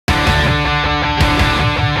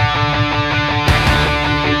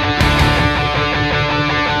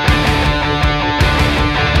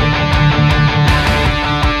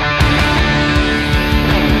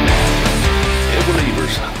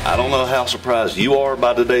how surprised you are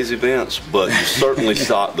by today's events, but you certainly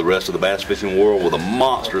shocked the rest of the bass fishing world with a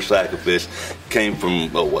monster sack of fish. Came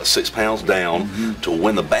from, what, 6 pounds down to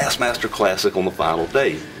win the Bassmaster Classic on the final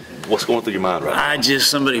day. What's going through your mind right now?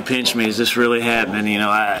 Somebody pinched me. Is this really happening? You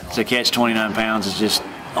know, to catch 29 pounds is just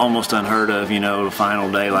almost unheard of, you know, the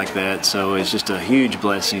final day like that. So it's just a huge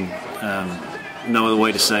blessing. No other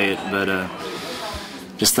way to say it, but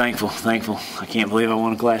just thankful. I can't believe I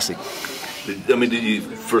won a Classic. Did you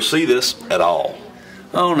foresee this at all?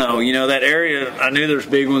 Oh no, you know, that area, I knew there's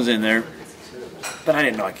big ones in there, but I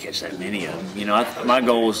didn't know I could catch that many of them. You know, my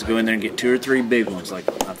goal was to go in there and get 2 or 3 big ones. Like,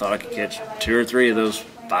 I thought I could catch 2 or 3 of those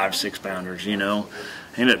 5, 6 pounders, you know.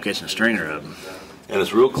 I ended up catching a stringer of them. And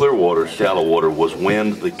it's real clear water, shallow water. Was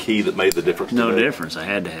wind the key that made the difference? No today? difference. I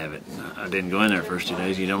had to have it. I didn't go in there the first 2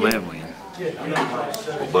 days. You don't have wind.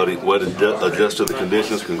 Well, buddy, way to adjust to the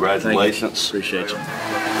conditions. Congratulations. Appreciate you.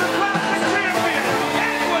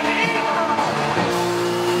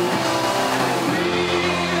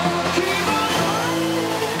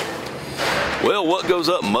 Well, what goes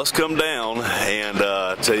up must come down, and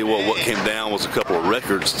I tell you what came down was a couple of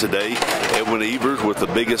records today. Edwin Evers with the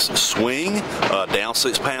biggest swing, down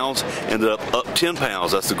 6 pounds, ended up 10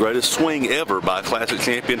 pounds. That's the greatest swing ever by a Classic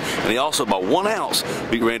champion, and he also by 1 ounce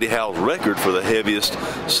beat Randy Howell's record for the heaviest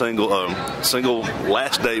single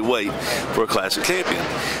last day weight for a Classic champion.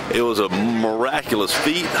 It was a miraculous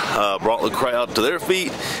feat, brought the crowd to their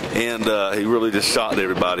feet, and he really just shocked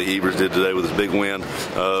everybody. Evers did today with his big win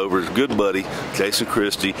over his good buddy Jason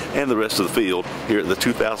Christie and the rest of the field here at the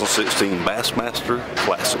 2016 Bassmaster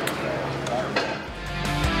Classic.